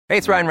Hey,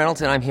 it's Ryan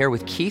Reynolds, and I'm here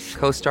with Keith,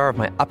 co-star of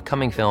my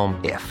upcoming film,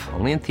 If,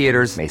 only in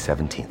theaters May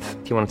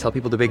 17th. Do you want to tell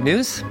people the big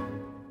news?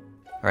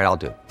 All right, I'll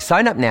do it.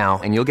 Sign up now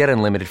and you'll get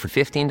unlimited for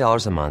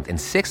 $15 a month and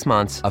 6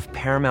 months of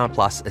Paramount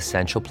Plus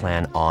Essential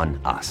Plan on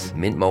us.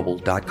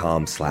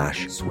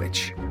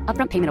 MintMobile.com/switch.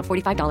 Upfront payment of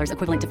 $45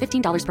 equivalent to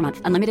 $15 per month.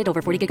 Unlimited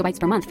over 40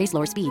 gigabytes per month. Face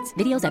lower speeds.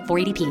 Videos at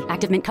 480p.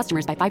 Active Mint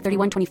customers by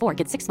 531.24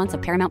 get 6 months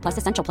of Paramount Plus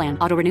Essential Plan.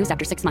 Auto renews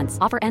after 6 months.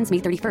 Offer ends May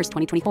 31st,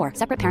 2024.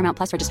 Separate Paramount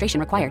Plus registration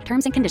required.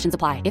 Terms and conditions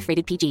apply if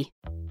rated PG.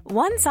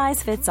 One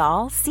size fits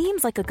all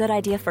seems like a good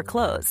idea for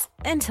clothes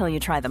until you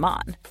try them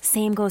on.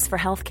 Same goes for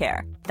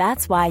healthcare.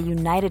 That's why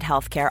United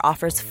Healthcare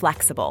offers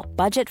flexible,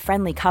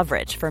 budget-friendly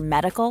coverage for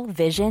medical,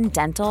 vision,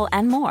 dental,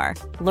 and more.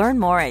 Learn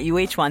more at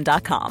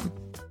uh1.com.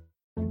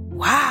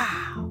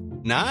 Wow.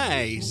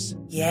 Nice.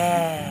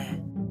 Yeah.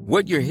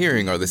 What you're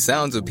hearing are the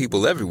sounds of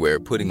people everywhere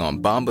putting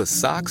on Bombas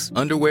socks,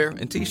 underwear,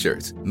 and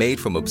T-shirts made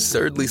from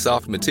absurdly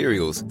soft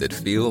materials that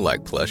feel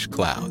like plush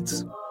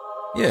clouds.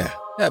 Yeah,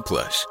 that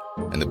plush.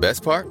 And the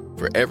best part?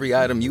 For every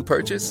item you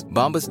purchase,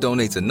 Bombas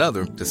donates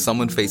another to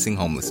someone facing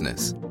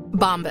homelessness.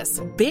 Bombas.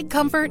 Big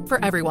comfort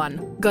for everyone.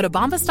 Go to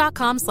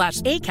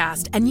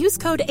bombas.com/ACAST and use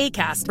code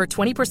ACAST for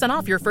 20%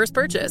 off your first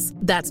purchase.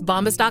 That's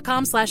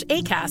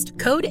bombas.com/ACAST.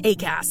 Code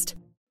ACAST.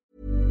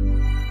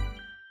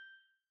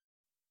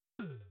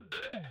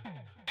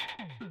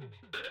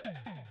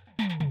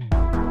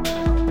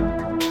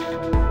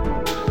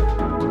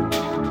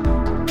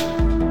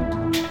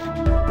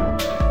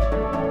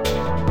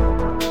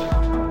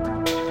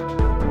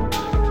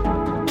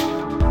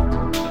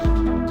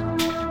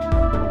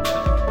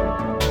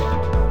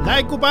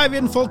 Lihkku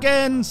beivviin,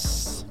 folkens!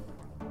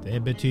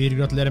 Det betyr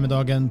gratulerer med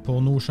dagen på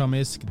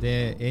nordsamisk.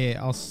 Det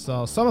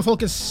altså samme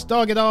folkets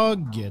dag I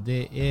dag.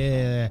 Det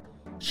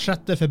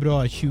 6.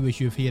 februar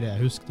 2024.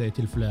 Husk det I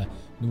tilfelle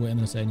noe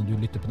enda seg når du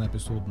lytter på denne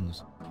episoden.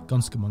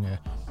 Ganske mange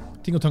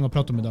ting og tang å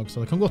prate om I dag, så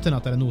det kan godt hende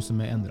at det noe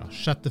som endret.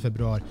 6.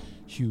 februar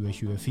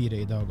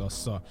 2024 I dag,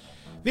 altså.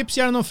 Vips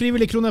gjerne noen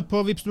frivillige kroner på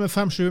Vips nummer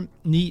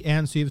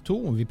 579172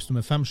 og Vips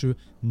nummer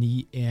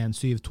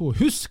 579172.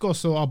 Husk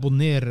også å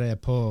abonnere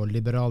på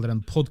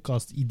Liberaleren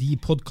podcast I de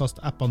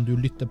podcast-appene du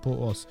lytter på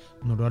oss.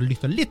 Når du har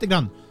lyttet litt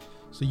grann,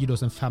 så gir du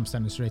oss en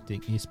 5-stjerners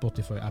rating I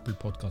Spotify og Apple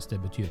Podcast. Det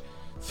betyr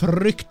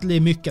fryktelig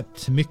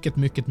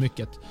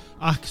mykket.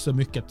 Akk så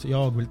mykket.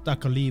 Jeg vil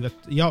takke livet.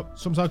 Ja,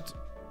 som sagt,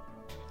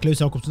 Klaus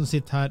Jakobsen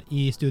sitter her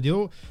I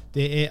studio.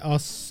 Det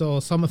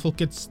altså samme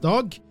folkets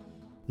dag.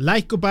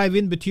 Lihkku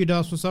beivviin betyr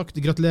da, som sagt,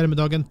 gratulerer med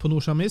dagen på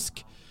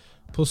nordsamisk.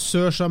 På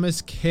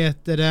sørsamisk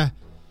heter det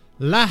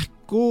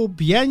Lihkku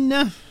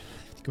bjenne,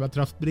 ikke hva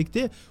traft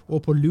riktig,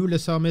 og på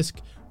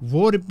lulesamisk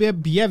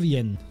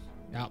beivviin.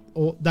 Ja,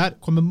 og der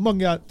kommer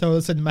mange til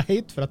å sende meg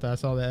hate for at jeg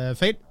sa det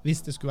feil,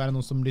 hvis det skulle være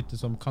noen som lytter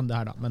som kan det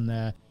her da. Men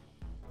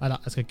neida,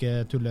 jeg skal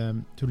ikke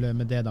tulle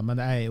med det da, men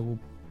jeg jo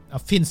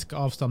av finsk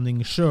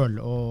avstamning selv,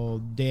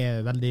 og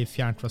det veldig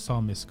fjernt fra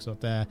samisk, så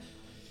at det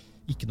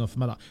ikke noe for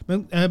meg da.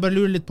 Men jeg bare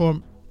lurer litt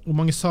på hvor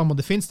mange samer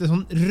det finnes. Det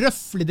sånn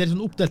røffelig, det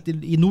sånn oppdelt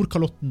I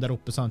Nordkalotten der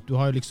oppe, sant? Du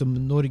har jo liksom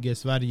Norge,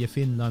 Sverige,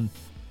 Finland,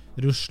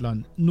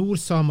 Russland.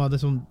 Nordsamer, det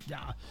sånn,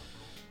 ja,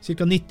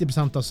 cirka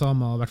 90% av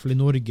samer, I hvert fall I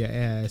Norge,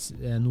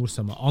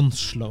 nordsamer.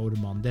 Anslår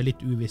man, det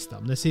litt uvisst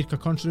da. Men det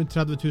cirka kanskje rundt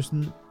 30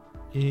 000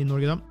 I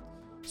Norge da.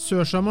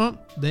 Sørsamer,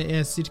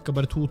 det cirka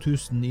bare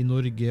 2000 I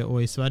Norge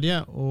og I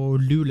Sverige. Og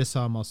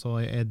lulesamer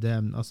så det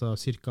altså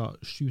cirka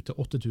 7 000 til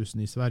 8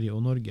 000 I Sverige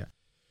og Norge.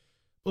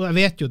 Og jeg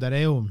vet jo, det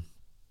jo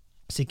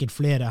sikkert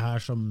flere her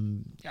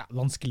som, ja,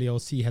 vanskelig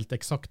å si helt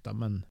eksakt da,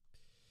 men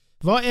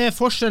hva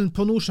forskjellen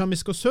på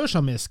nordsamisk og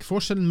sørsamisk?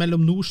 Forskjellen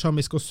mellom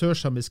nordsamisk og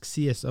sørsamisk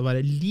sies å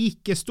være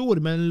like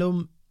stor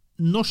mellom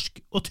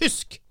norsk og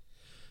tysk.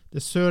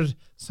 Det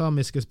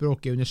sørsamiske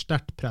språket under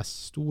sterkt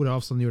press. Store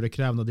avstander gjør det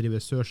krevende å drive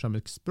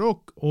sørsamisk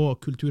språk og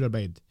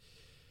kulturarbeid.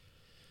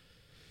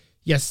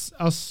 Yes,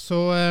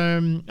 altså,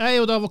 jeg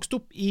jo da vokst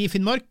opp I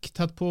Finnmark,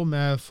 tatt på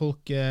med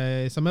folk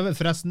I samme,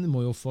 forresten,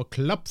 må jo få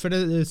klapp for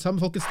det samme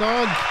folkets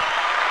dag.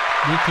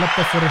 Vi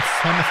klapper for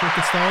samme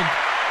folkets dag.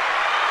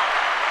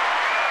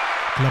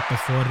 Klapper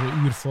for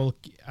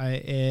urfolk.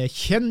 Jeg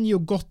kjenner jo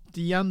godt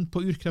igjen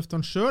på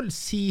urkreftene selv,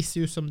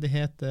 sisu som det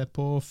heter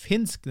på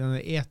finsk,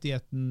 denne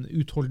etigheten,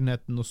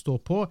 utholdenheten å stå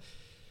på.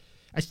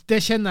 Det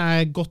kjenner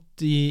jeg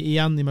godt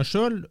igjen I meg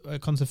selv.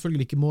 Jeg kan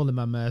selvfølgelig ikke måle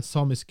meg med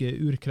samiske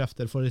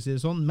urkrefter, for å si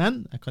det sånn,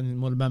 men jeg kan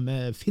måle meg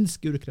med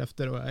finske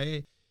urkrefter, og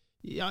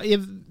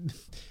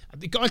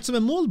ikke alt som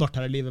målbart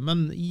her I livet,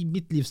 men I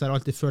mitt liv så har jeg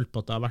alltid følt på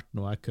at det har vært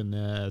noe jeg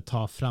kunne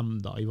ta frem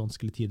da, I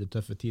vanskelige tider,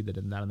 tøffe tider,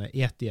 den der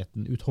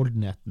etigheten,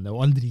 utholdenheten,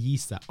 og aldri gi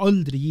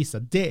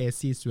seg, det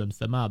sisuen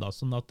for meg da,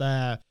 sånn at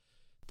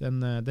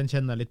den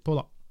kjenner jeg litt på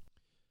da.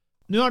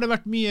 Nå har det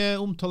vært mye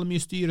omtale,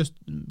 mye styre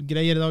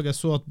greier I dag. Jeg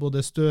så at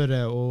både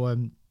Støre og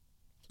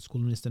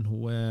skoleministeren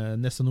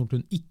Nessa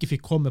Nordlund ikke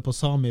fikk komme på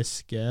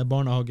samisk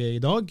barnehage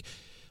I dag,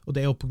 og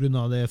det jo på grunn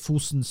av det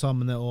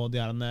Fosen-samene og de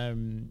her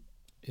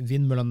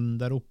vindmøllene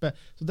der oppe.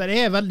 Så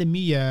der veldig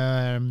mye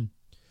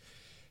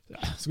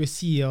skal vi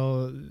si,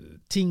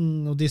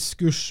 ting og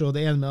diskurs og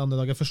det ene med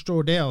andre dag. Jeg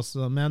forstår det,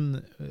 altså, men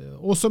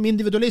og som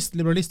individualist,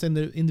 liberalist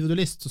og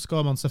individualist, så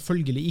skal man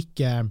selvfølgelig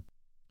ikke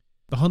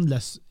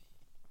behandles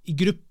i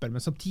grupper,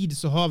 men samtidig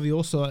så har vi jo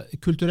også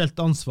kulturelt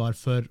ansvar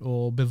for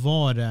å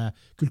bevare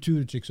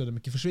kulturuttrykk så de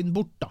ikke forsvinner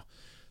bort da.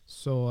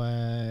 Så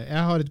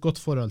jeg har et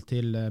godt forhold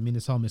til mine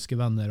samiske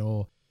venner,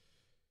 og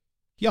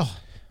ja,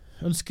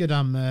 ønsker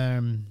dem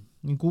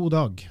en god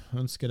dag,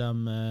 ønsker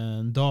dem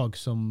en dag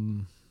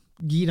som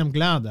gir dem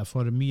glede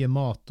for mye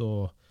mat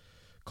og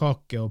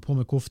kake og på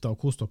med kofta og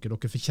kos dere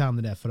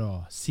fortjener det for å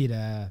si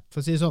det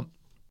sånn.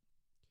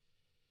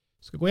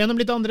 Skal gå gjennom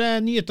litt andre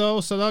nyheter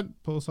også i dag,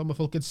 på samme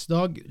folkets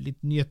dag.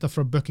 Litt nyheter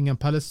fra Buckingham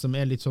Palace, som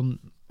litt sånn,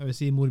 jeg vil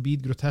si,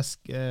 morbid,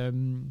 grotesk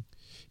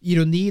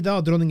ironi da.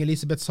 Dronning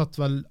Elisabeth satt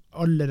vel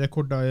alle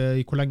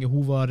rekorder i hvor lenge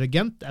hun var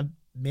regent. Jeg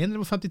mener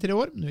det var 53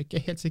 år, nå er jeg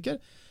ikke helt sikker.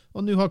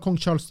 Og nå har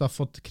kong Charles da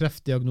fått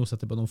kreftdiagnose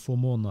etter på noen få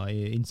måneder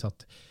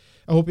innsatt.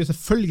 Jeg håper jo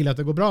selvfølgelig at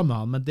det går bra med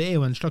han, men det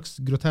jo en slags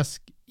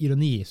grotesk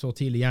ironi så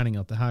tidlig i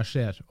gjerningen at det her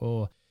skjer,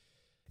 og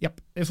ja,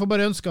 jeg får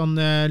bare ønske han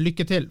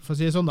lykke til, for å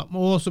si det sånn da.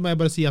 Og så må jeg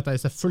bare si at jeg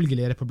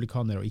selvfølgelig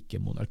republikaner og ikke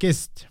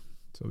monarkist.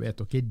 Så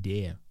vet dere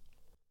det.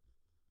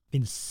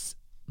 Finns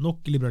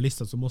nok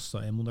liberalister som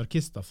også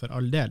monarkister, for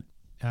all del.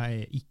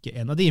 Jeg ikke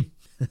en av de.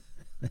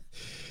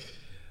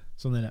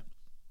 Sånn det.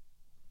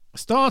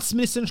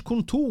 Statsministerens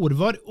kontor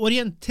var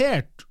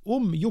orientert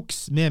om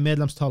juks med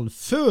medlemstall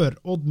før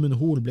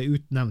Oddmund Hoel ble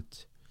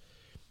utnevnt.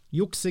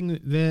 Juksing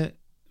ved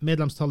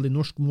medlemstall i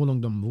Norsk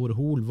Målungdom, hvor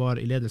Hoel var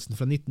i ledelsen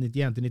fra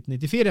 1991 til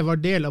 1994, var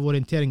del av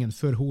orienteringen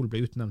før Hoel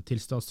ble utnevnt til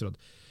statsråd.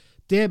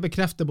 Det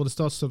bekrefter både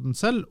statsråden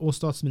selv og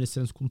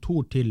statsministerens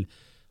kontor til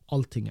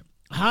Alltinget.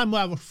 Her må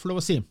jeg få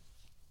lov å si,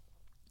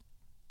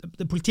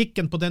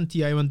 politikken på den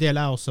tiden jo en del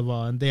jeg også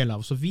var en del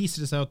av, så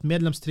viser det seg at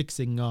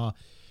medlemstriksinga,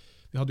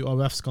 vi hadde jo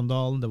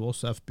AUF-skandalen, det var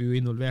også FBU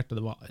involvert, og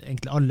det var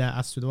egentlig alle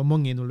SU, det var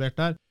mange involvert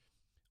der.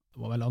 Det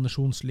var vel Anders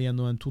Honslien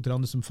og en 2-3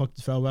 andre som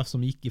faktisk fra AUF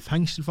som gikk i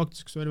fengsel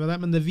faktisk, så det.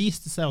 Men det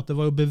viste seg at det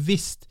var jo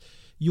bevisst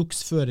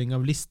juksføring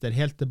av lister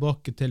helt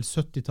tilbake til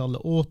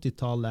 70-tallet,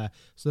 80-tallet,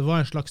 så det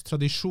var en slags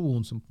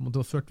tradisjon som på en måte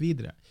var ført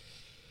videre.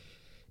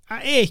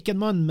 Jeg ikke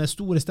en mann med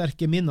store,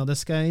 sterke minner, det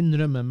skal jeg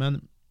innrømme,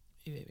 men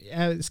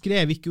jeg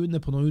skrev ikke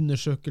under på noen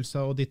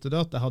undersøkelser og ditt og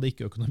datt, jeg hadde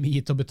ikke økonomi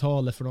til å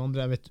betale for noe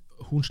andre, jeg vet,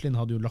 Honslien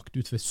hadde jo lagt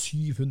ut for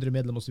 700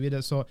 medlemmer og så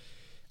videre, så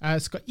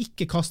jeg skal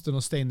ikke kaste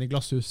noen stein i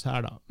glasshus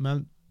her da,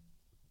 men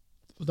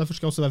og derfor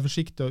skal jeg også være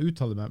forsiktig å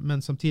uttale meg,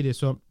 men samtidig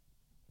så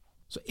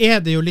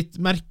det jo litt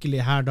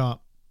merkelig her da,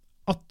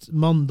 at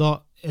man da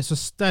så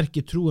sterk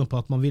i troen på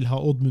at man vil ha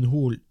Oddmund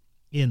Hoel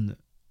inn,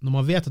 når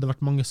man vet at det har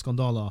vært mange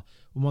skandaler,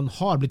 og man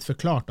har blitt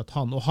forklart at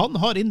og han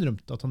har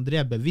innrømt at han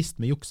drev bevisst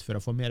med juks for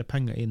å få mer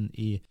penger inn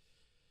i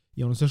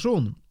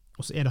organisasjonen,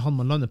 og så det han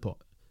man lander på.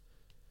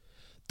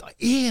 Da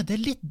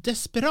det litt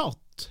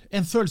desperat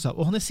en følelse av,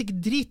 og han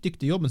sikkert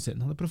dritdyktig i jobben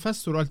sin, han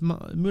professor og alt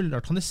mulig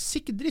rart, han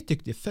sikkert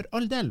dritdyktig for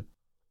all del,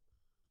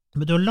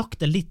 men du har lagt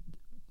det litt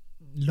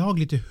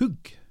laglig til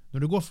hugg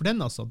når du går for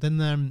den altså.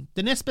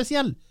 Den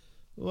spesiell,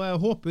 og jeg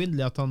håper jo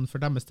inderlig at han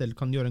for deres del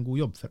kan gjøre en god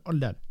jobb for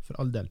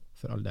all del.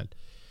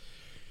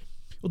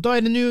 Og da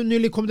det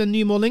nylig kommet en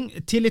ny måling.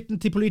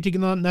 Tilliten til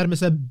politikerne nærmer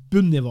seg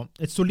bunnivå.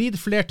 Et solid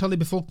flertall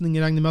i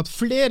befolkningen regner med at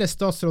flere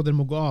statsråder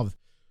må gå av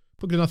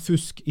på grunn av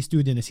fusk i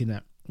studiene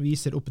sine,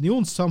 viser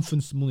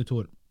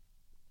Opinionssamfunnsmonitor.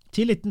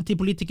 Tilliten til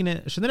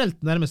politikerne generelt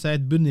nærmer seg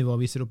et bunnivå,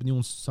 viser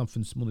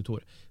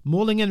Opinionssamfunnsmonitor.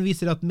 Målingen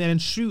viser at mer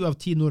enn 7 av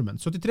 10 nordmenn,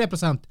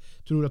 73%,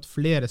 tror at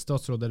flere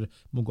statsråder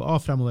må gå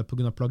av fremover på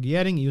grunn av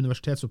plagiering i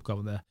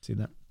universitetsoppgavene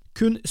sine.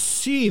 Kun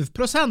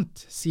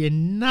 7% sier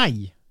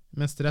nei,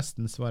 mens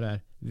resten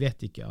svarer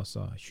vet ikke,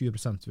 altså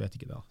 20% vet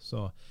ikke da.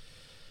 Så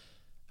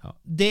ja.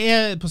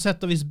 Det på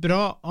sett og vis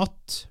bra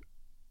at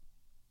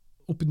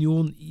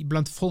opinion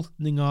blant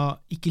folkeninga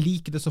ikke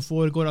liker det som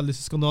foregår, alle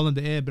disse skandalene,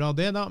 det bra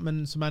det da,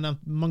 men som jeg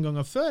nevnt mange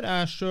ganger før,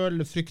 jeg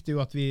selv frykter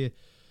jo at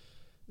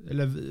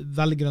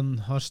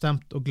velgerne har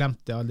stemt og glemt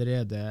det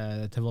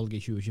allerede til valget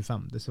i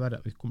 2025.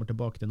 Dessverre, vi kommer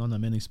tilbake til en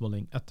annen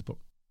meningsmåling etterpå.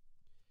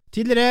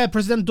 Tidligere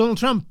president Donald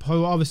Trump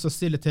har jo avvist å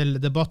stille til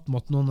debatt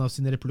mot noen av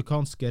sine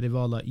republikanske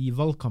rivaler i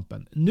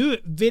valgkampen. Nå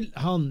vil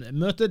han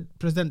møte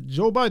president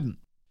Joe Biden.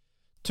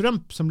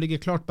 Trump, som ligger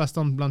klart best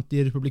an blant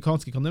de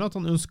republikanske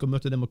kandidatene, ønsker å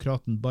møte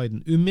demokraten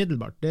Biden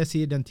umiddelbart. Det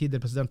sier den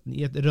tidligere presidenten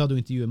i et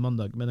radiointervju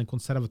mandag med den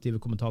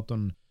konservative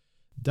kommentatoren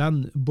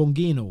Dan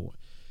Bongino.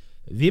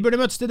 Vi burde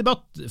møtes til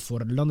debatt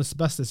for landets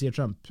beste, sier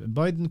Trump.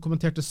 Biden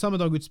kommenterte samme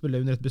dag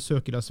utspillet under et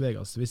besøk i Las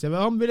Vegas. Hvis jeg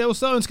var ham, ville jeg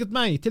også ha ønsket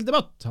meg til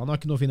debatt. Han har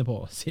ikke noe å finne på,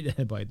 sier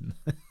Biden.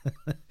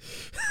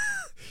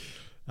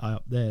 ja,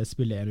 det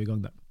spillet jo i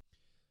gang der.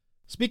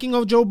 Speaking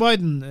of Joe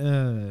Biden,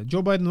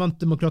 Joe Biden vant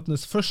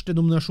demokratenes første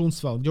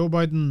nominasjonsvalg. Joe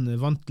Biden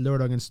vant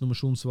lørdagens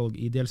nominasjonsvalg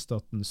i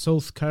delstaten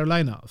South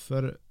Carolina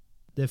for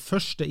det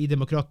første i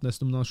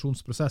demokratenes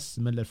nominasjonsprosess,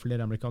 melder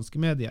flere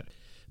amerikanske medier.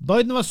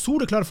 Biden var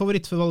soleklar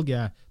favoritt for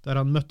valget, der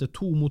han møtte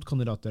 2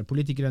 motkandidater,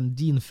 politikeren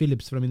Dean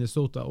Phillips fra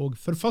Minnesota og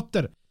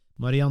forfatter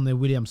Marianne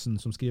Williamson,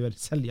 som skriver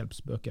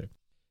selvhjelpsbøker.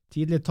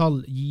 Tidlige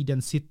tall gir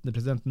den sittende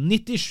presidenten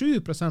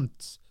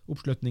 97%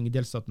 oppslutning i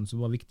delstaten,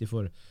 som var viktig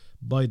for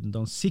Biden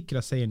da han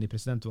sikret seieren i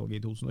presidentvalget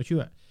i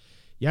 2020.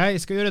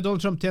 Jeg skal gjøre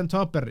Donald Trump til en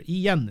taper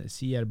igjen,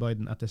 sier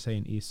Biden etter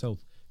seieren i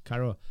South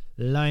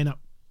Carolina.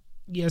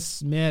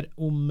 Yes, mer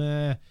om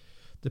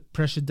the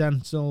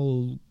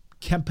presidential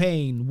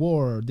campaign,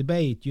 war,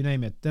 debate, you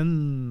name it.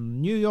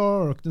 New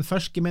York, den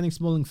ferske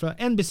meningsmåling fra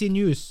NBC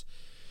News,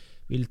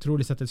 vil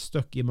trolig sette et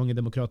støkk i mange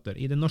demokrater.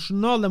 I den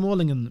nasjonale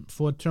målingen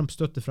får Trump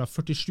støtte fra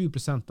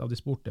 47% av de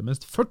spurte,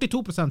 mens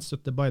 42%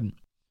 støtter Biden.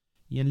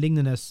 I en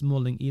lignende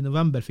måling i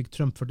november fikk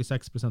Trump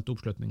 46%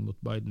 oppslutning mot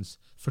Bidens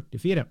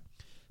 44%.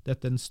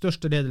 Dette er den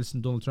største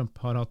ledelsen Donald Trump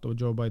har hatt over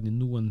Joe Biden i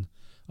noen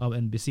av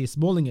NBCs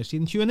målinger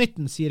siden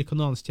 2019, sier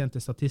kanalens kjente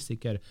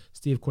statistiker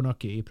Steve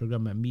Kornacki i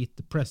programmet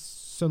Meet the Press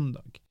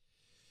søndag.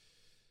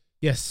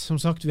 Yes, som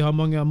sagt, vi har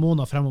mange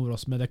måneder fremover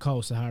oss med det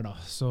kaoset her da,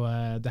 så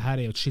det her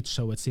er jo et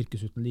shitshow, et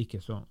sirkus uten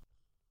like, så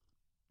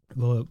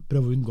vi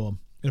prøver å unngå å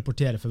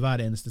rapportere for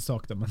hver eneste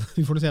sak da, men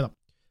vi får det se da.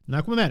 Men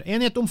her kommer mer.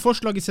 Enighet om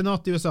forslag i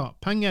Senatet i USA.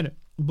 Penger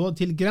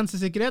både til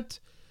grensesikkerhet,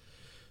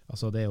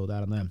 altså det er jo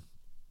der han er,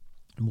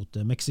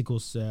 mot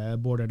Mexikos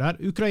border der,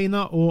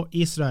 Ukraina og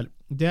Israel.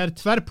 Det er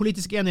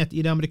tverrpolitisk enighet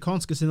i det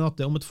amerikanske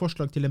senatet om et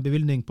forslag til en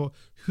bevilgning på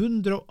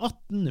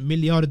 $118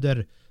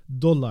 milliarder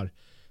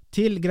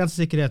til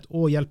grensesikkerhet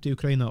og hjelp til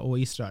Ukraina og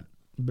Israel.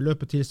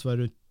 Beløpet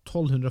tilsvarer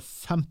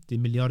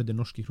 1250 milliarder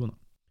norske kroner.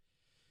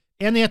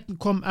 Enigheten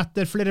kom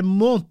etter flere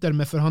måneder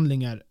med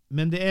forhandlinger,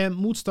 men det er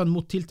motstand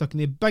mot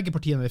tiltakene i begge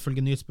partiene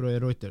ifølge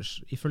nyhetsbyrået Reuters.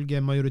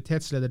 Ifølge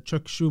majoritetsleder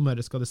Chuck Schumer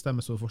skal det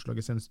stemmes over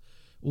forslaget senest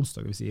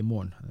onsdag, vil si i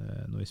morgen,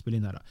 når vi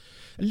spiller inn her.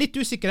 Litt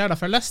usikker her da,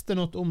 for jeg leste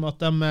noe om at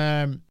de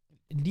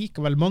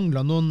likevel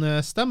mangler noen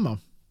stemmer.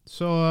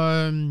 Så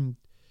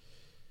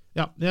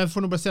ja, jeg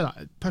får nå bare se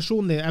da.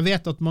 Personlig, jeg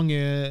vet at mange,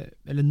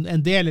 eller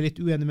en del er litt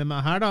uenige med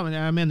meg her da, men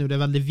jeg mener jo det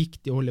er veldig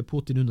viktig å holde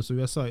Putin unna, så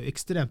USA er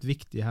ekstremt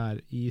viktig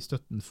her i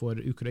støtten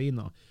for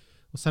Ukraina.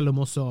 Og selv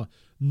om også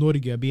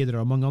Norge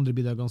bidrar, og mange andre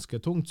bidrar ganske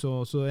tungt,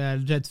 så er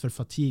jeg redd for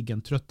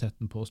fatigen,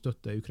 trøttheten på å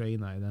støtte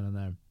Ukraina i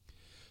denne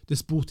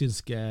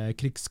despotinske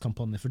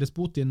krigskampanjen. For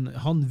despotin,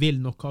 han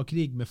vil nok ha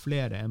krig med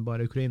flere enn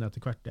bare Ukraina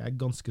etter hvert, det er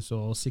jeg ganske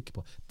så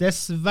sikker på.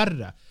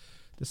 Dessverre.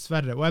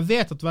 Og jeg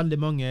vet at veldig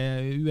mange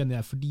er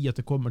uenige fordi at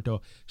det kommer til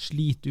å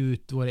slite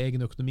ut vår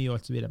egen økonomi og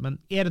alt så videre. Men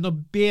er det noe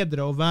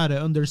bedre å være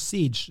under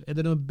siege? Er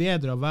det noe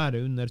bedre å være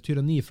under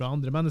tyranni fra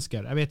andre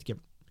mennesker? Jeg vet ikke.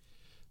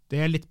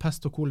 Det er litt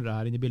pest og kolera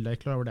her inne i bildet, jeg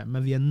er klar over det.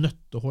 Men vi er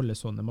nødt til å holde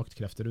sånne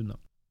maktkrefter unna.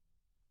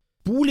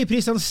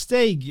 Boligprisene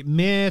steg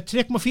med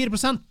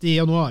 3,4% i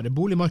januar.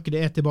 Boligmarkedet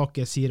er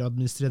tilbake, sier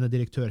administrerende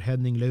direktør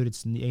Henning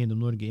Lauritsen i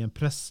Eiendom Norge i en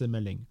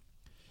pressemelding.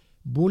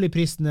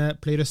 Boligprisene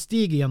pleier å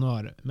stige i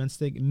januar, men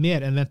steg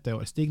mer enn ventet i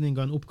år. Stigningen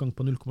ga en oppgang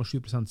på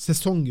 0,7%,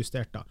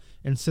 sesongjustert da.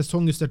 En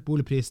sesongjustert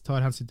boligpris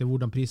tar hensyn til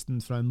hvordan prisen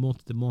fra en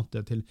måned til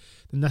måned til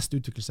den neste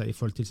utvikler seg i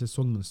forhold til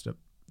sesongmønstret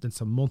den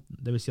samme måneden.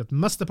 Det vil si at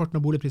mesteparten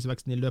av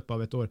boligprisveksten i løpet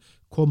av et år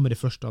kommer i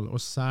første halvår,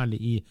 og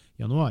særlig i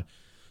januar.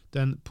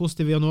 Den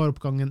positive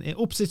januaroppgangen er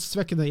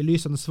oppsiktsvekkende i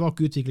lys av den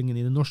svake utviklingen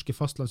i den norske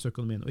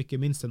fastlandsøkonomien, og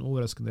ikke minst den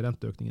overraskende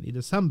renteøkningen i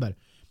desember,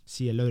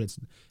 sier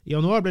Lauritsen. I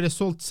januar ble det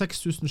solgt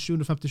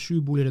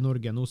 6.757 boliger i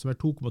Norge, noe som er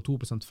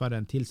 2,2% færre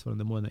enn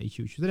tilsvarende måned i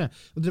 2023.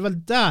 Og det er vel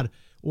der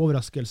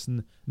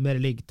overraskelsen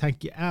mer ligger,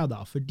 tenker jeg da,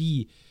 fordi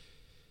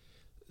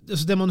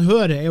altså det man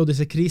hører er jo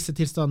disse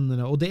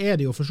krisetilstandene, og det er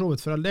det jo for så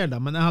vidt for all del da,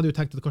 men jeg hadde jo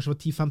tenkt at det kanskje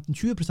var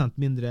 10-15-20%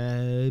 mindre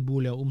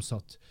boliger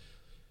omsatt.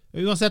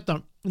 Uansett da,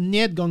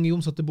 nedgang i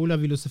omsatte boliger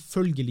vil jo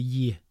selvfølgelig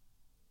gi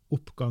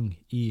oppgang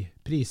i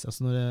pris.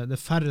 Altså når det er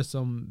færre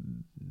som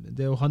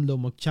det handler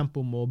om å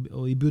kjempe om,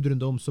 og i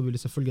budrunde om, så vil det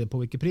selvfølgelig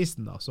påvirke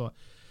prisen da. Så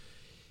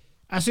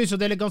jeg synes jo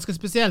det er ganske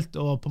spesielt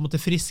å på en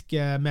måte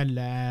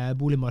friskmelde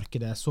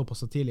boligmarkedet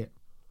såpass tidlig.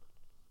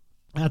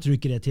 Jeg tror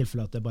ikke det er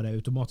tilfellet at det bare er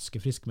automatisk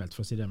friskmeldt,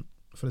 for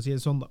å si det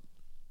sånn da.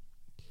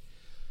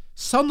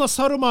 Sanna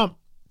Saroma,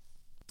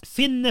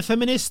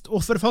 feminist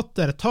og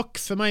forfatter, takk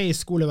for meg i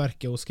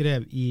skoleverket, og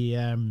skrev i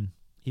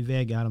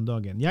VG her om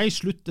dagen. Jeg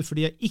slutter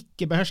fordi jeg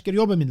ikke behersker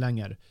jobben min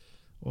lenger.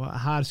 Og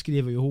her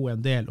skriver jo hun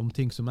en del om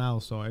ting som jeg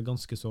også er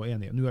ganske så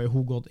enig i. Nå har jo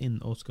hun gått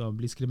inn og skal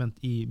bli skribent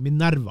i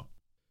Minerva.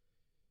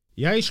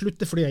 Jeg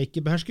slutter fordi jeg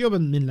ikke behersker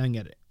jobben min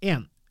lenger.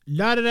 1.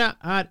 Lærere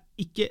er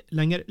ikke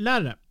lenger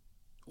lærere.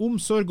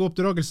 Omsorg og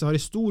oppdragelse har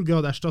i stor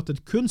grad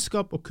erstattet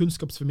kunnskap og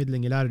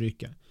kunnskapsformidling i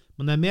læreryrket.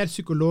 Man er mer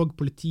psykolog,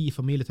 politi,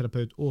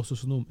 familieterapeut og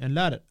sosionom enn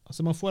lærer.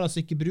 Altså man får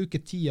altså ikke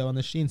bruke tida og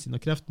energien sin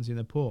og kreften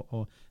sine på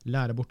å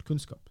lære bort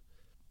kunnskap.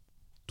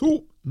 2.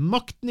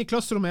 Makten i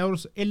klasserommet er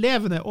hos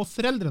elevene og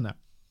foreldrene.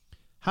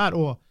 Her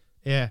også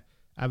er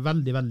jeg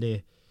veldig, veldig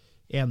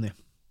enig.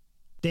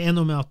 Det er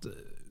noe med at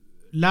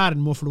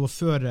læreren må få lov å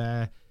føre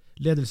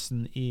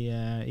ledelsen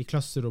i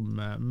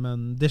klasserommet,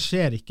 men det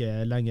skjer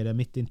ikke lenger,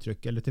 mitt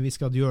inntrykk. Eller til vi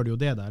skal gjøre det jo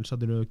det da, ellers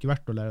hadde det jo ikke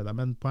vært å lære det.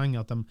 Men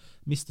poenget er at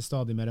de mister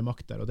stadig mer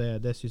makt der, og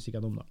det synes ikke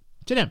jeg om da.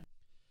 3.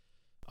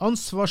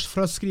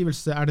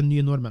 Ansvarsfraskrivelse er den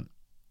nye normen.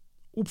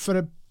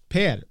 Oppfører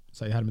Per,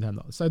 sier Hermed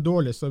Henda, sier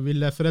dårlig, så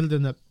ville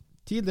foreldrene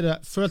tidligere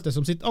følte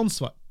som sitt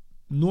ansvar.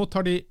 Nå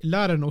tar de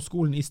læreren og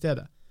skolen i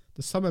stedet.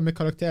 Det samme med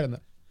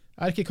karakterene.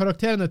 Ikke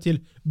karakterene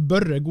til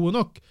Børre gode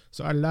nok,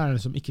 så læreren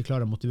som ikke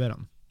klarer å motivere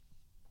han.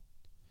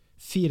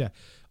 4.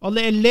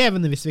 Alle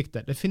elevene vi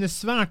svikter. Det finnes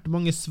svært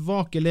mange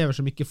svake elever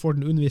som ikke får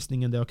den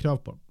undervisningen de har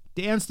krav på.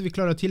 Det eneste vi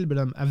klarer å tilby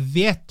dem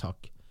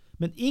vedtak.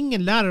 Men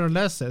ingen lærer å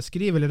lese,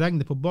 skrive eller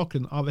regne på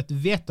bakgrunn av et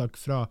vedtak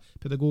fra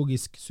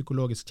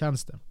pedagogisk-psykologisk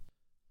tjeneste.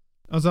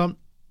 Altså,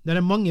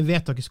 det mange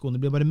vedtak i skolen,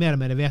 det blir bare mer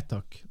og mer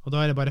vedtak, og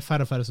da det bare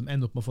færre og færre som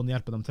ender opp med å få den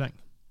hjelpen de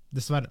trenger.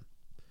 Dessverre.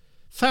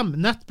 5.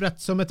 Nettbrett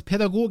som et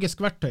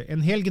pedagogisk verktøy.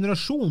 En hel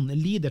generasjon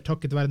lider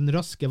takket være den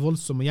raske,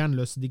 voldsomme og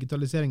jernløse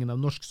digitaliseringen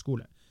av norsk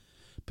skole.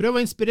 Prøv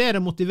å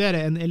inspirere og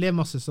motivere en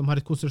elevmasse som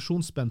har et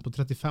konsentrasjonsspenn på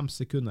 35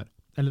 sekunder.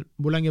 Eller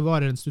hvor lenge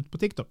varer en snutt på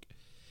TikTok?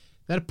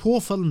 Det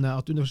påfallende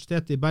at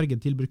Universitetet i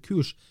Bergen tilbyr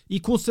kurs i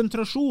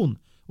konsentrasjon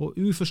og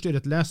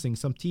uforstyrret lesing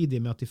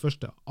samtidig med at de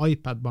første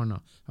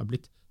iPad-barna har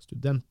blitt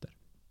studenter.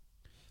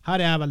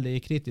 Her jeg veldig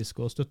kritisk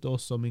og støtter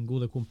også min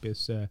gode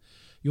kompis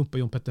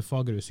Jon Petter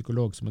Fagerud,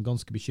 psykolog, som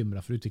ganske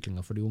bekymret for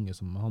utviklingen for de unge,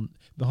 som han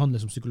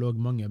behandler som psykolog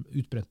mange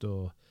utbredt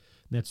og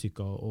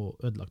nedsyka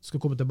og ødelagt. Skal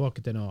komme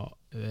tilbake til noe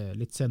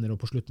litt senere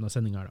og på slutten av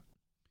sendingen her da.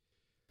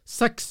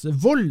 6.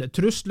 Vold,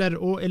 trusler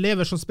og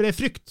elever som sprer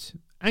frykt.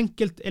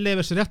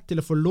 Enkeltelevers rett til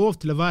å få lov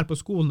til å være på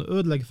skolen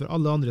og ødelegge for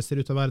alle andre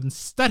ser ut til å være den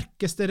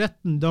sterkeste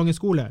retten i dagens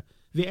skole.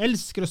 Vi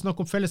elsker å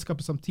snakke om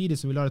fellesskapet samtidig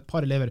som vi lar et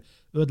par elever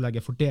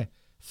ødelegge for det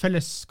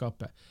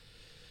fellesskapet.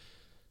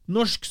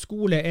 Norsk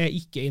skole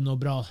ikke i noe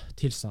bra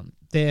tilstand.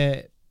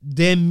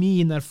 Det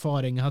min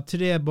erfaring. Jeg har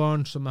 3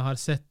 barn som jeg har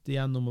sett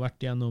igjennom og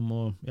vært igjennom,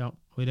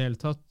 og i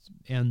reelt tatt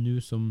en nå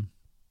som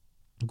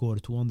går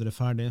 2 andre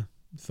ferdig,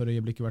 for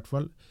øyeblikket i hvert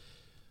fall.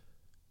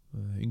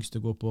 Yngste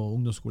går på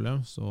ungdomsskole,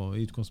 så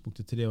i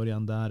utgangspunktet 3 år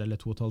igjen der, eller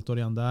 2,5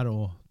 år igjen der,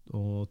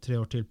 og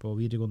 3 år til på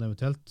videregående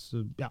eventuelt.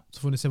 Så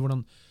får vi se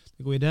hvordan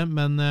det går i det,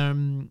 men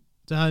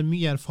det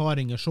mye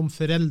erfaringer som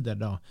forelder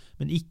da,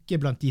 men ikke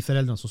blant de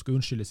foreldrene som skal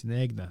unnskylde sine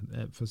egne,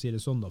 for å si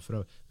det sånn da,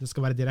 for det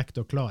skal være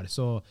direkte og klar.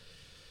 Så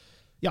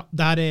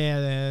der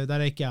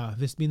ikke jeg.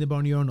 Hvis mine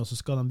barn gjør noe, så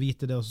skal de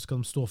vite det, og så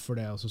skal de stå for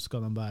det, og så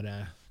skal de være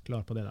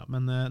klar på det da.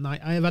 Men nei,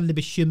 jeg veldig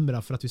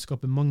bekymret for at vi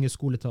skaper mange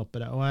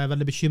skoletapere, og jeg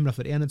veldig bekymret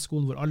for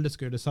enhetsskolen hvor alle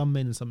skal gjøre det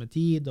samme innen samme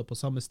tid, og på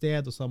samme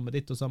sted, og samme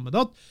ditt og samme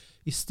datt,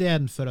 i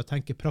stedet for å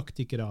tenke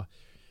praktikere.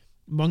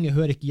 Mange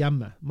hører ikke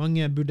hjemme.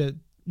 Mange burde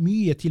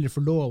mye tidligere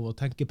få lov å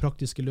tenke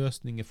praktiske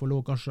løsninger, få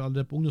lov kanskje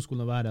allerede på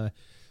ungdomsskolen å være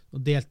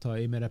og delta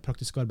i mer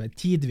praktisk arbeid.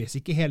 Tidvis,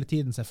 ikke hele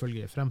tiden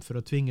selvfølgelig, fremfor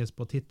å tvinges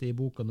på å titte i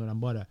boka når de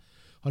bare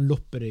har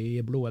loppere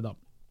i blodet da.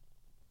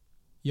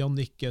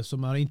 Jannicke,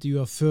 som jeg har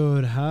intervjuet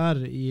før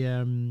her i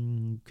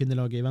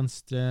kvinnelaget i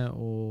Venstre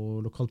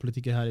og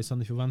lokalpolitiker her i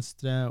Sandefjord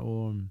Venstre,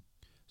 og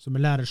som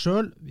lærer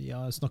selv. Vi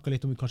har snakket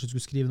litt om vi kanskje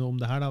skulle skrive noe om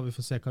det her da, vi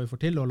får se hva vi får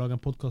til og lage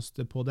en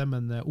podcast på det,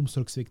 men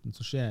omsorgssvikten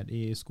som skjer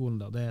i skolen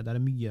da, det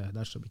mye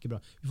der som ikke er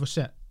bra. Vi får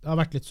se. Det har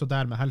vært litt så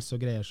der med helse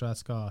og greier, så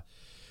jeg skal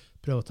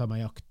prøve å ta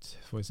meg jakt,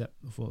 får vi se,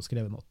 og få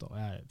skrevet noe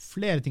da.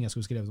 Flere ting jeg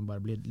skulle skrive som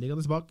bare blir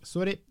liggende bak.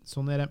 Sorry,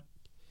 sånn det.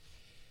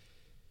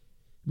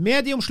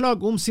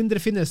 Medieomslag om Sindre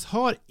Finnes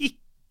har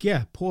ikke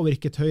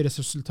påvirket Høyres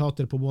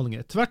resultater på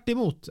målinger. Tvert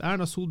imot,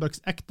 Erna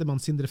Solbergs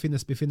ektemann Sindre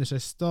Finnes befinner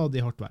seg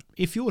stadig hardt vær.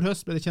 I fjor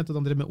høst ble det kjent at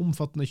han drev med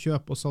omfattende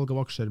kjøp og salg av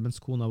aksjer mens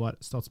kona var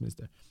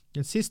statsminister.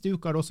 Den siste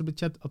uka har det også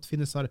blitt kjent at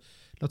Finnes har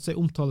latt seg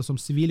omtale som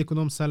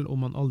siviløkonom selv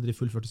om han aldri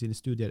fullførte sine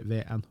studier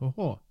ved NHH.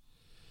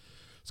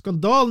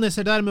 Skandalene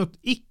ser dermed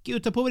ikke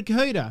ut til å påvirke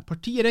Høyre.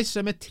 Partiet reiser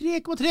seg med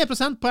 3,3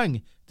 prosentpoeng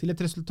til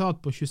et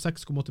resultat på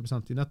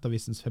 26,8% i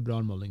Nettavisens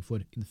februarmåling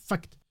for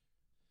Infect.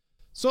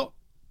 Så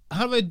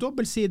her var en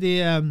dobbeltsidig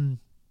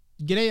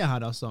greie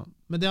her altså,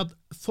 men det at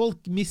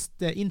folk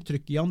mister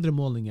inntrykk i andre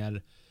målinger,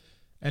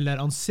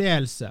 eller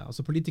anseelse,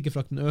 altså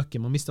politikerfrakten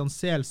øker, man mister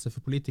anseelse for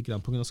politikerne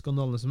på grunn av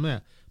skandalene som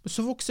men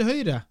så vokser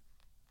Høyre.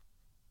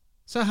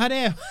 Så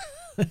her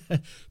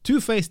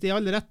two-faced i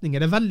alle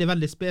retninger, det veldig,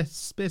 veldig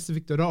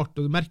spesifikt og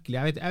rart og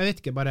merkelig, jeg vet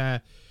ikke, bare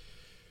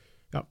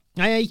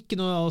jeg ikke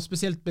noe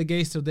spesielt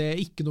begeistret, det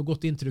ikke noe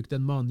godt inntrykk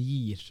den mannen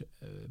gir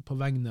på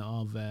vegne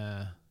av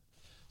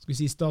skal vi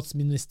si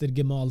statsminister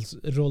Gemals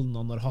rollen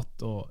han har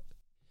hatt, og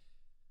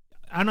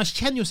Erna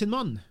kjenner jo sin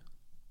mann,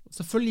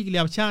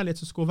 selvfølgelig av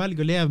kjærlighet så skal hun velge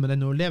å leve med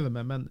den hun lever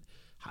med, men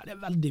her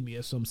veldig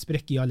mye som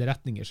sprekker i alle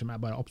retninger som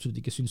jeg bare absolutt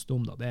ikke synes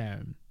om da.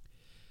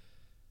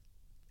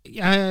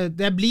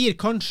 Det blir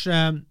kanskje,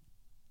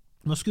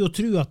 man skulle jo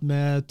tro at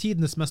med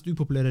tidenes mest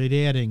upopulære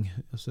regjering,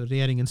 altså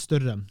regjeringen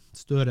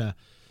større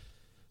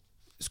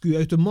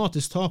skulle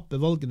automatisk tape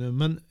valgene,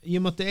 men i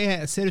og med at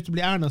det ser ut til å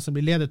bli Erna som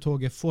blir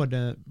ledertoget for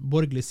det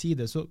borgerlige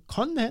side, så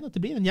kan det hende at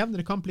det blir en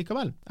jevnere kamp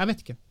likevel. Jeg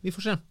vet ikke, vi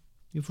får se.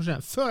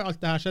 Før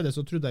alt det her skjedde,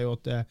 så trodde jeg jo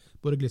at det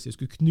borgerlige side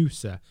skulle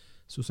knuse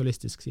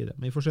sosialistisk side,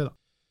 men vi får se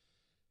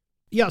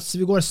da.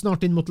 Så vi går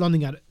snart inn mot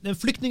landing her. Den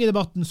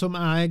flyktningedebatten som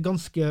jeg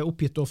ganske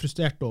oppgitt og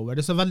frustrert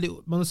over,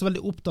 man så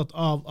veldig opptatt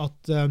av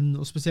at,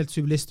 og spesielt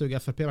Syviliste og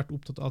FRP har vært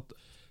opptatt av at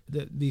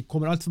vi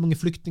kommer alt for mange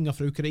flyktninger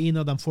fra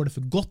Ukraina, de får det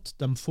for godt,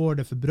 de får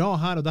det for bra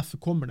her, og derfor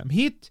kommer de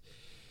hit.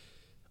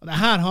 Og det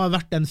her har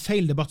vært en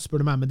feil debatt, spør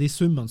du meg, med de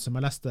summene som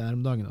jeg leste her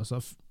om dagen. Altså,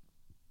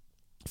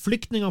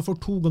 Flyktningene får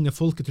 2 ganger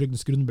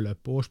folketrygdens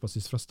grunnbeløp på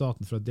årsbasis fra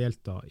staten for å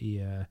delta i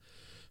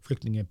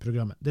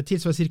flyktningeprogrammet. Det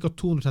tilsvarer ca.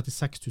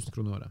 236 000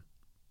 kroner i året.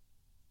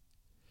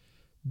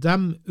 De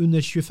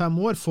under 25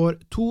 år får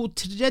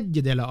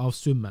 2/3 av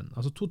summen,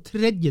 altså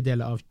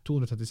 2/3 av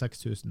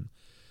 236 000.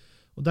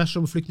 Og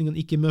dersom flyktningene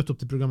ikke møter opp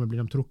til programmet,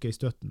 blir de trukket i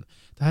støtten.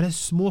 Dette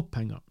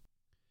småpenger.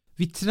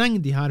 Vi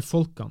trenger de her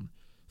folkene.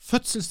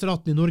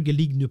 Fødselsraten i Norge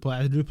ligger nå på,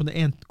 jeg lurer på det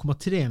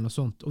 1,3 eller noe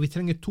sånt, og vi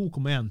trenger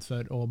 2,1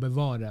 for å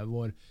bevare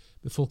vår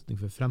befolkning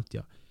for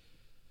fremtiden.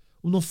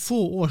 Om noen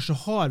få år så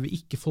har vi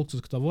ikke folk som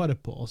skal ta vare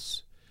på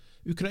oss.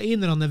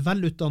 Ukrainerne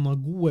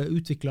velutdannet, gode,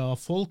 utviklede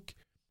folk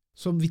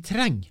som vi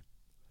trenger.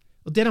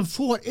 Og det de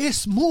får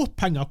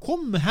småpenger.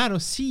 Kom her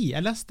og si.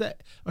 Jeg leste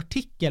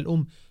artikkel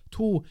om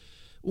 2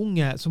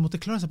 unge som måtte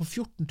klare seg på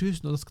 14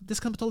 000, og det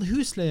skal de betale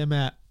husleie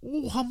med,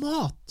 og ha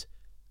mat.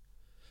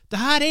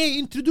 Dette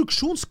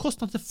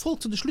introduksjonskostnader til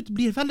folk som til slutt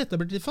blir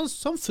veletablert i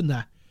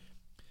samfunnet.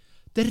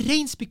 Det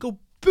reinspikket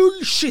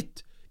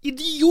bullshit,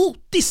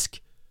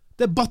 idiotisk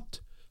debatt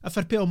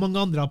FRP og mange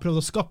andre har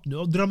prøvd å skape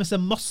nå, og dra med seg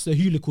masse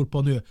hylekor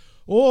på nå.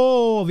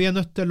 Vi er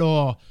nødt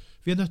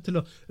til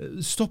å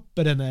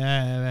stoppe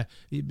denne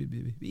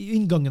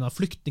inngangen av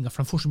flyktninger,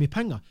 for de får så mye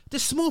penger.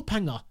 Det små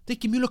penger. Det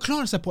ikke mulig å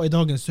klare seg på i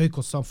dagens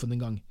høykostsamfunn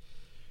en gang.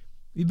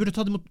 Vi burde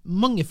ta imot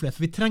mange flere,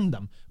 for vi trenger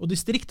dem. Og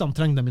distriktene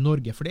trenger dem i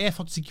Norge, for det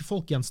faktisk ikke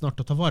folk igjen snart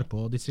å ta vare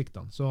på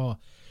distriktene. Så,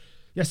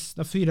 yes,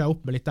 da fyrer jeg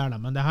opp med litt der,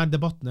 men det her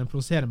debatten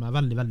provoserer meg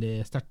veldig, veldig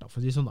sterkt, for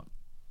å si sånn da.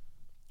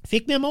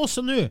 Fikk med meg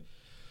også nå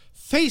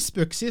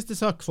Facebook, siste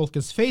sak,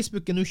 folkens.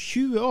 Facebook nå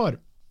 20 år,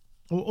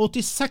 og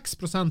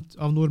 86%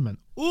 av nordmenn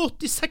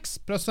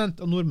 86%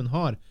 av nordmenn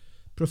har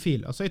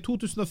profil. Altså i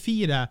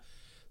 2004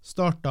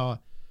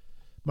 startet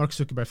Mark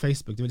Zuckerberg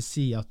Facebook. Det vil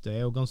si at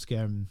det jo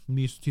ganske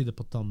mye som tyder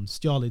på at han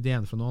stjal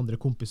ideen fra noen andre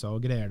kompiser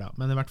og greier da.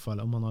 Men i hvert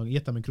fall, om han har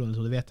gitt dem en krone,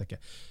 så det vet jeg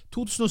ikke.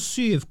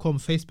 2007 kom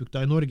Facebook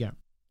da i Norge.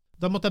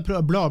 Da måtte jeg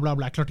prøve bla bla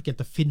bla. Jeg klarte ikke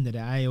helt å finne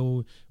det. Jeg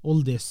jo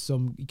oldis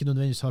som ikke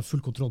nødvendigvis har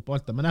full kontroll på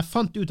alt det. Men jeg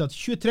fant ut at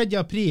 23.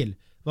 april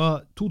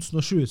var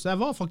 2007, så jeg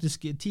var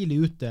faktisk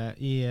tidlig ute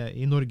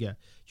i Norge.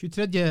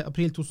 23.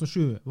 april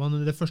 2007 var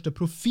det første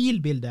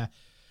profilbildet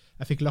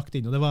jeg fikk lagt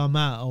inn, og det var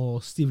meg og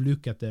Steve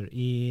Lukather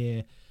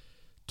i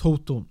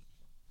Toto.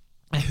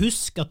 Jeg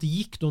husker at det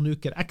gikk noen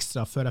uker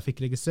ekstra før jeg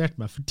fikk registrert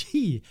meg,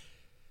 fordi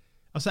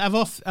altså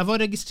jeg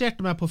var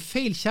registrert meg på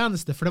feil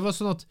tjeneste, for det var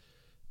sånn at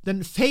den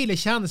feile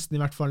tjenesten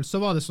i hvert fall,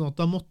 så var det sånn at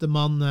da måtte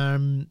man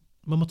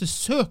måtte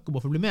søke om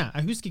å få bli med.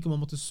 Jeg husker ikke om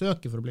man måtte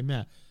søke for å bli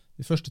med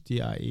i første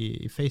tida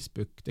i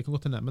Facebook, det kan gå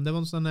til det, men det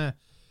var sånn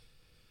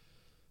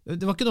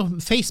det var ikke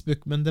noe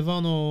Facebook, men det var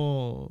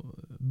noe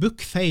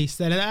Bookface,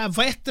 eller det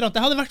var etter at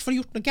jeg hadde i hvert fall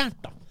gjort noe gærent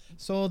da.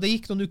 Så det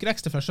gikk noen uker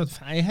ekstra for jeg skjønte,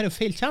 her jo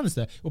feil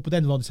tjeneste, og på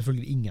den var det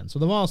selvfølgelig ingen. Så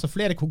det var altså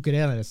flere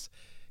konkurrerende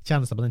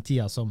tjenester på den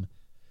tida som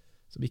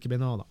ikke ble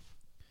noe da.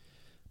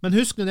 Men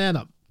husk nå det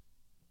da.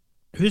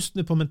 Husk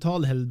nå på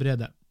mental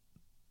helbrede.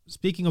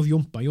 Speaking of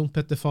Jompa, Jon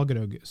Petter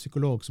Fagerhaug,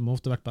 psykolog som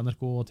ofte har vært på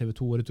NRK og TV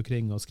 2 og rundt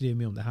omkring og skriver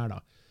mye om det her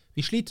da.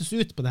 Vi slites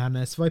ut på det her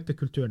med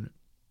swipe-kulturen.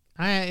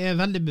 Jeg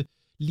veldig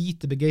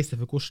lite begeistret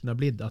for hvordan det har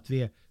blitt at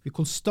vi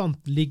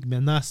konstant ligger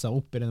med nesa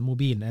opp i den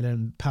mobilen eller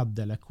en pad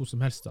eller hva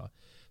som helst da.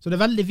 Så det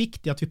veldig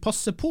viktig at vi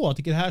passer på at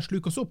ikke det her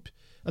sluker oss opp,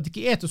 at det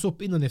ikke eter oss opp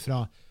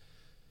innenifra.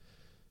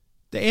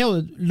 Det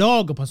jo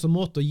laget på en sånn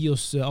måte å gi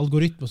oss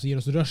algoritmer som gir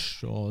oss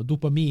rush og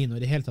dopamin og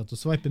i det hele tatt, og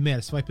swipe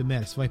mer.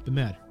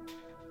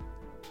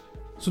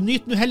 Så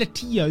nyt nå heller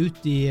tida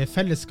ut i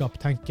fellesskap,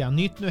 tenker jeg.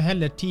 Nyt nå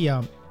heller tida.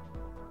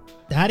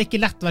 Det her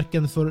ikke lett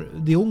hverken for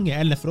de unge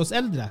eller for oss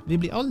eldre. Vi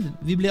blir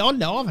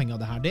alle avhengig av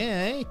det her. Det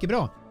ikke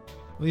bra.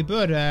 Og vi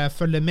bør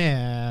følge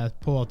med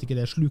på at ikke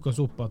det sluker oss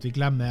opp, at vi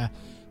glemmer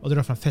å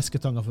dra fra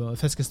fiskestanger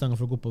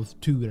for å gå på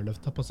tur, eller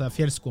ta på seg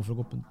fjellsko for å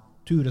gå på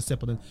tur og se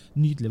på den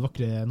nydelige,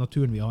 vakre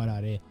naturen vi har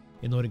her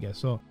i Norge.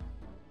 Så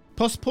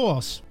pass på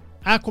oss.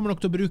 Jeg kommer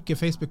nok til å bruke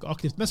Facebook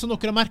aktivt, men som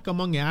dere har merket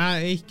mange,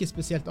 jeg ikke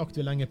spesielt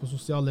aktiv lenger på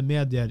sosiale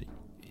medier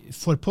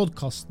for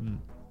podcasten.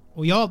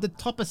 Og ja, det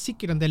taper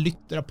sikkert en del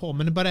lyttere på,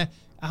 men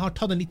jeg har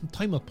tatt en liten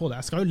timeout på det.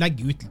 Jeg skal jo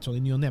legge ut litt sånn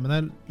i ny og ned, men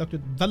jeg har lagt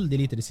ut veldig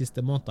lite de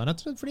siste månedene.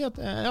 Rett og slett fordi at,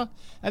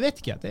 jeg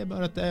vet ikke, det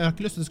bare at jeg har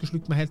ikke lyst til at det skal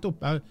slukke meg helt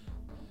opp.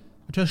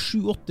 Jeg tror 7,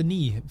 8,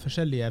 9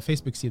 forskjellige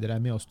Facebook-sider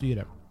jeg med å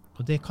styre,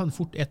 og det kan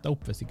fort ete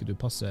opp hvis ikke du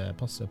passer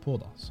på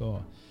da.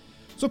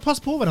 Så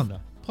pass på hverandre.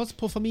 Pass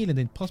på familien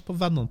din, pass på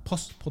vennene,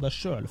 pass på deg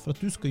selv. For at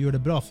du skal gjøre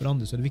det bra for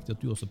andre, så det viktig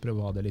at du også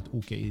prøver å ha det litt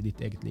ok i ditt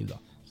eget liv da.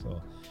 Så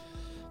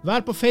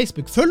vær på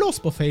Facebook, følg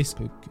oss på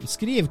Facebook,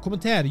 skriv,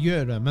 kommenter,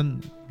 gjør det, men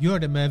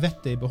gjør det med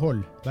vettet i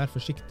behold, vær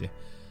forsiktig,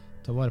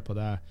 ta vare på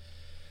deg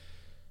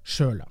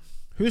selv.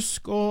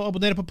 Husk å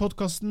abonnere på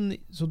podcasten,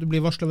 så du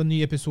blir varslet av en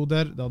ny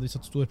episoder. Da hadde vi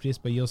satt stor pris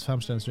på å gi oss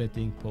 5-stjerners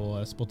rating på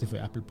Spotify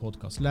og Apple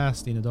Podcast.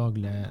 Les dine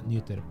daglige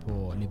nyheter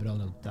på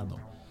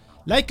liberalene.no.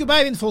 Lihkku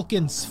beivviin,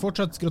 folkens!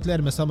 Fortsatt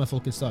gratulerer med samme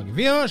folkets dag.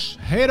 Vi hørs!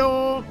 Hei da!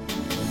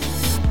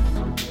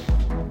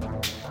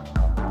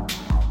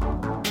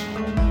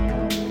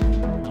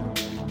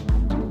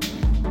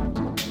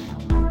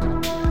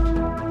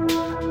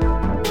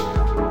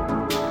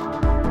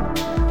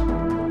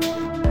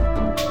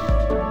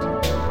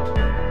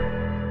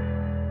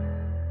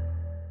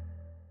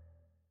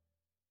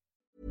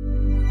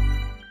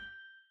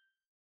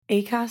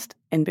 Acast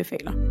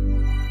anbefaler.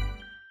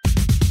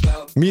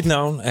 Mit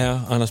navn er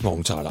Anders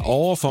Morgenthaler.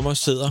 Over for mig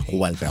sidder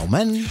Roald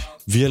Bergmann.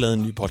 Vi har lavet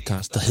en ny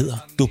podcast, der hedder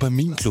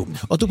Dopaminklubben.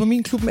 Og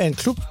Dopaminklubben er en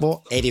klub,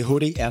 hvor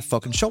ADHD er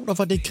fucking sjovt, og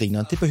hvor det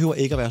griner. Det behøver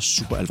ikke at være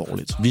super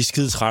alvorligt. Vi er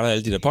skide trætte af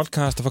alle de der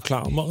podcasts, der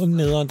forklarer mig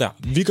nederen der.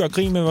 Vi gør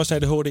grin med vores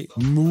ADHD.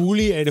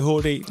 Mulig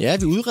ADHD. Ja,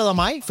 vi udreder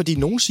mig, fordi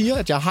nogen siger,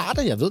 at jeg har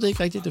det. Jeg ved det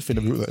ikke rigtigt, det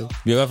finder vi ud af.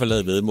 Vi har i hvert fald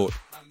lavet væddemål.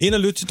 Ind og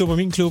lyt til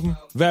Dopaminklubben.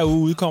 Hver uge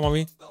udkommer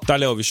vi. Der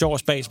laver vi sjov og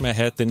spas med at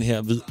have den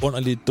her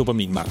vidunderlige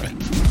dopaminmangel.